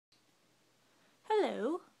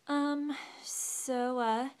Hello.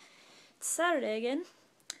 It's Saturday again.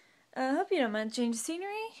 I hope you don't mind change of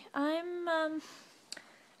scenery. I'm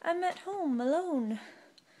at home alone.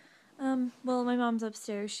 Well, my mom's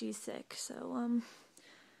upstairs. She's sick, so,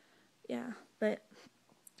 yeah. But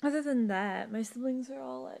other than that, my siblings are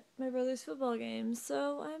all at my brother's football game,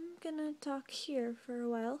 so I'm gonna talk here for a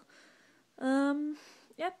while.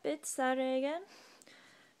 Yep, it's Saturday again.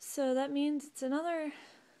 So that means it's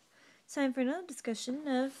time for another discussion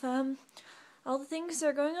of, all the things that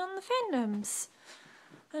are going on in the fandoms.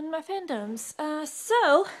 And my fandoms.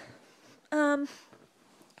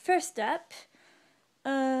 First up,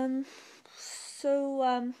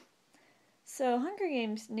 so Hunger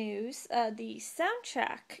Games news. The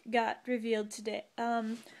soundtrack got revealed today,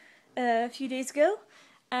 a few days ago,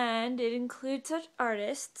 and it includes such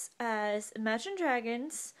artists as Imagine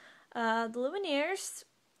Dragons, the Lumineers,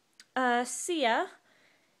 Sia,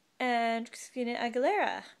 and Christina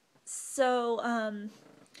Aguilera. So,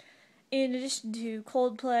 in addition to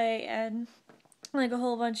Coldplay and like a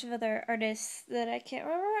whole bunch of other artists that I can't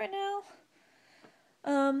remember right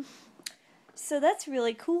now. So that's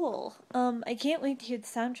really cool. I can't wait to hear the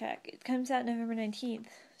soundtrack. It comes out November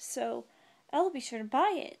 19th, so I'll be sure to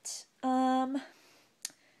buy it.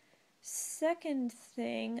 Second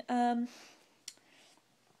thing,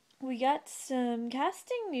 we got some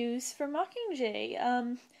casting news for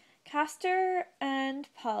Mockingjay. Castor and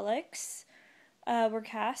Pollux were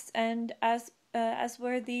cast, and as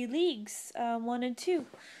were the leagues 1 and 2.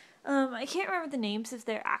 I can't remember the names of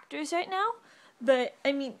their actors right now, but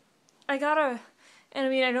I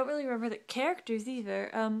don't really remember the characters either.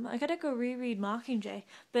 I gotta go reread Mockingjay,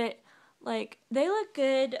 but like they look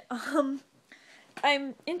good.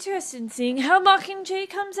 I'm interested in seeing how Mockingjay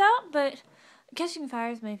comes out, but Catching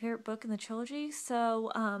Fire is my favorite book in the trilogy,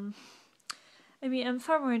 so I'm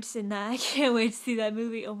far more interested in that. I can't wait to see that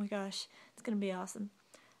movie. Oh my gosh, it's gonna be awesome.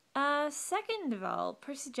 Second of all,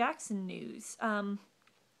 Percy Jackson news. There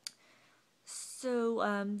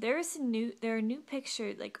are new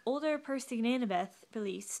pictures, like older Percy and Annabeth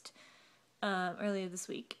released, earlier this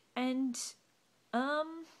week, and,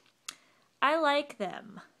 I like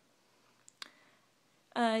them.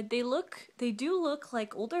 They do look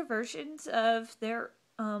like older versions of their,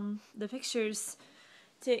 the pictures,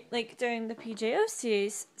 during the PJO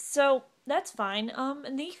series, so that's fine,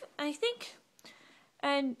 they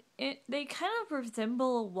kind of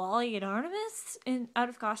resemble Wally and Artemis out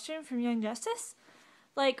of costume from Young Justice.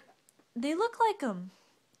 Like, they look like them.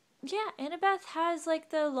 Yeah, Annabeth has, like,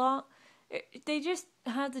 the long... They just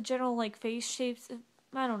have the general, like, face shapes.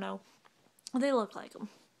 I don't know. They look like them.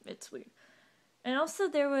 It's weird. And also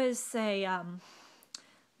there was a,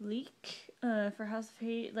 leak, for House of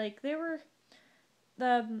Hate. Like,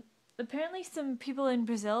 apparently some people in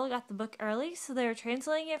Brazil got the book early, so they were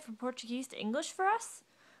translating it from Portuguese to English for us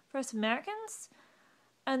Americans,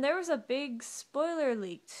 and there was a big spoiler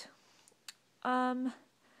leaked. I'm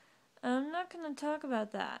not gonna talk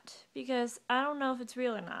about that, because I don't know if it's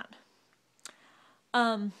real or not.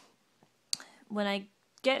 When I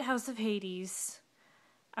get House of Hades,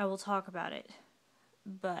 I will talk about it,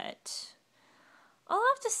 but all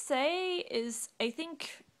I have to say is, I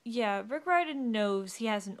think, yeah, Rick Riordan knows he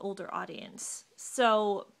has an older audience,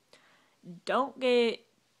 so don't get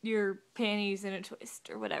your panties in a twist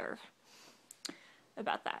or whatever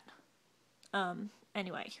about that.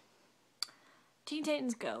 Anyway. Teen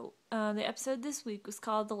Titans Go. The episode this week was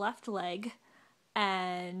called The Left Leg,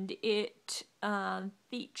 and it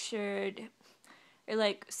featured,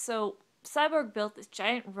 Cyborg built this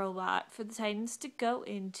giant robot for the Titans to go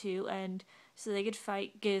into, and so they could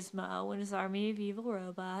fight Gizmo and his army of evil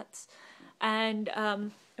robots. And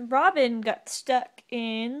Robin got stuck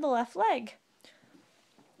in the left leg.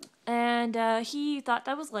 And he thought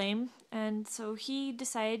that was lame, and so he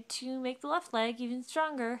decided to make the left leg even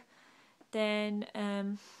stronger than,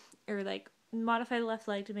 modify the left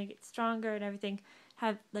leg to make it stronger and everything.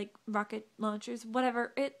 Have, like, rocket launchers,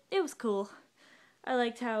 whatever. It was cool. I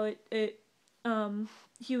liked how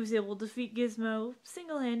he was able to defeat Gizmo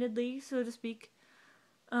single-handedly, so to speak.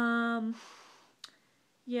 Yeah,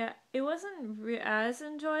 it wasn't as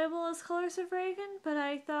enjoyable as Colors of Reagan, but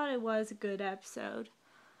I thought it was a good episode.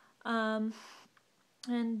 And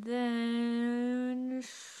then,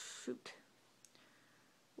 shoot.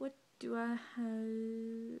 What do I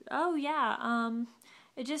have? Oh, yeah,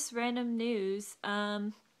 it just random news.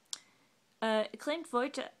 Acclaimed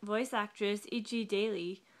voice actress E.G.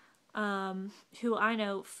 Daily, who I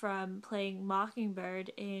know from playing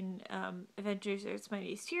Mockingbird in Avengers Earth's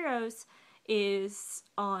Mightiest Heroes, is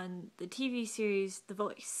on the TV series The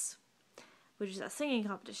Voice, which is a singing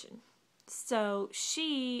competition. So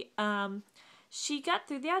she got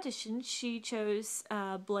through the audition. She chose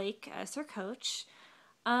Blake as her coach.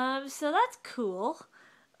 So that's cool.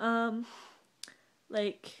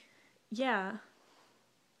 Like, yeah.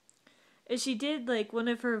 And she did like one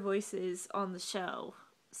of her voices on the show.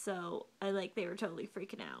 So they were totally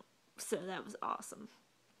freaking out. So that was awesome.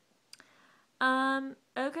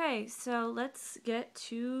 Okay, so let's get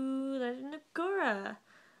to Legend of Korra.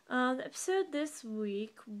 The episode this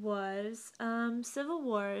week was Civil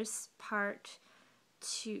Wars Part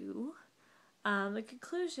 2. The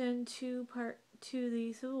conclusion to Part 2 of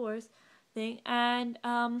the Civil Wars thing. And,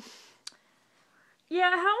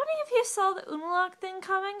 yeah, how many of you saw the Unalaq thing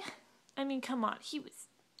coming? I mean, come on,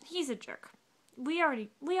 he's a jerk. We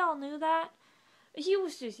all knew that. He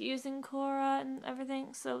was just using Korra and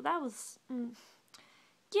everything, so that was,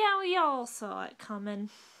 yeah, we all saw it coming.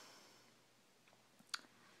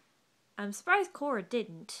 I'm surprised Korra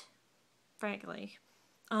didn't, frankly.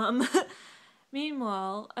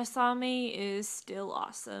 Meanwhile, Asami is still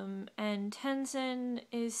awesome, and Tenzin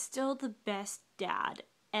is still the best dad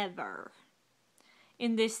ever.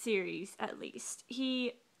 In this series, at least.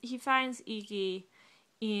 He finds Iki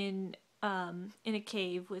in a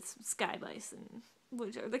cave with some sky bison,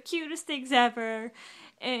 which are the cutest things ever.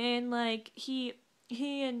 And he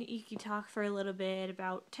and Iki talk for a little bit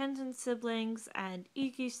about Tenzin's siblings and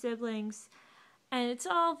Iki's siblings, and it's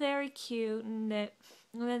all very cute. And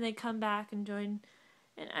then they come back and join,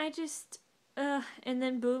 and I just and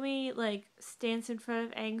then Boomy stands in front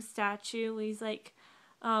of Aang's statue. He's like,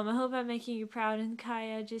 I hope I'm making you proud. And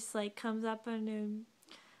Kaya just comes up on him.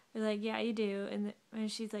 They're like, yeah, you do. And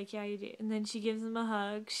she's like, yeah, you do. And then she gives him a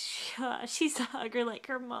hug. She's a hugger like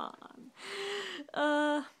her mom.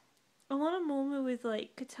 I want a moment with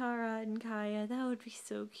Katara and Kaya. That would be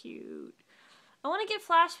so cute. I want to get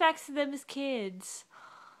flashbacks to them as kids.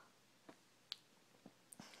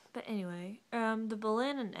 But anyway, the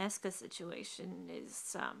Bolin and Eska situation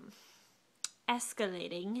is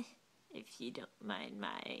escalating, if you don't mind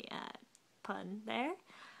my pun there.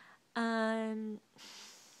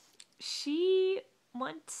 She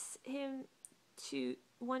wants to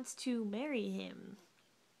marry him.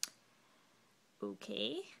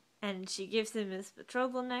 Okay. And she gives him his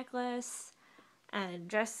betrothal necklace and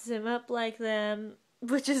dresses him up like them,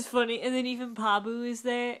 which is funny. And then even Pabu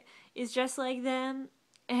is dressed like them.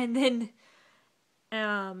 And then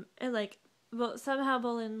somehow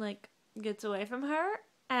Bolin gets away from her,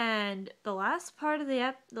 and the last part of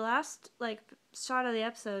the shot of the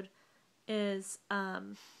episode is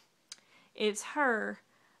it's her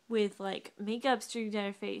with makeup streaked down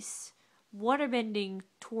her face, waterbending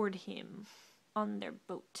toward him on their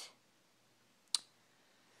boat.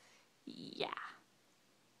 Yeah.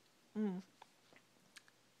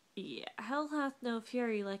 Yeah, hell hath no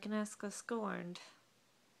fury like an Eska scorned.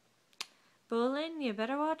 Bolin, you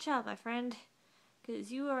better watch out, my friend,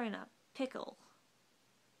 'cause you are in a pickle.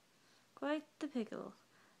 Quite the pickle.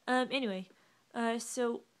 Anyway,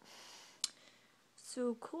 so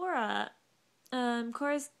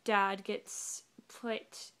Korra's dad gets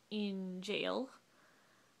put in jail,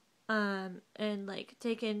 and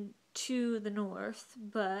taken to the north,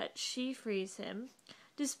 but she frees him,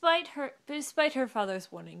 despite her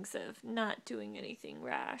father's warnings of not doing anything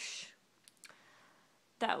rash.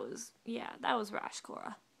 That was rash,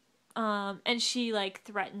 Korra. And she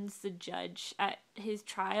threatens the judge at his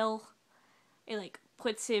trial. It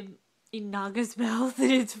puts him in Naga's mouth,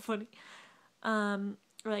 and it's funny.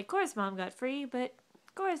 Korra's mom got free, but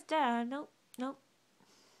Korra's dad, nope.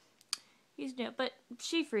 He's no, but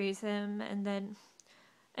she frees him, and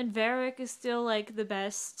Varrick is still the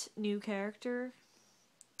best new character.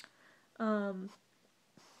 And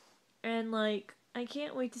I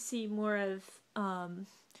can't wait to see more of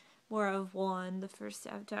Wan, the first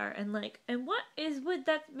Avatar, and what is with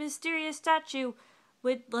that mysterious statue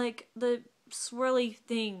with the swirly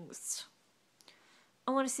things?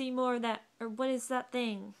 I want to see more of that, or what is that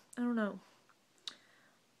thing? I don't know.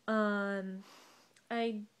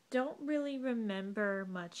 I don't really remember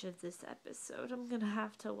much of this episode. I'm gonna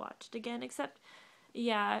have to watch it again, except,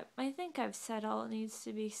 yeah, I think I've said all that needs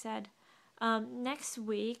to be said. Next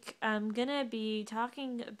week, I'm gonna be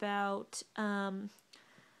talking about, the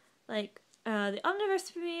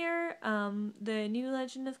Omniverse premiere, the new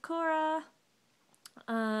Legend of Korra,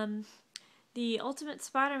 the Ultimate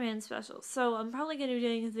Spider-Man special. So I'm probably gonna be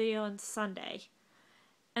doing a video on Sunday.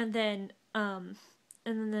 And then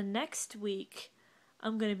the next week,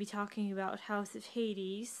 I'm gonna be talking about House of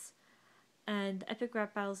Hades and the Epic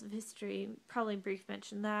Rap Battles of History. Probably brief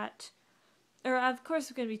mention that. Or, of course,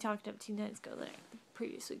 we're going to be talking about Teen Titans Go the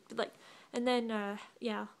previous week. But, And then,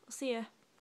 yeah, I'll see ya.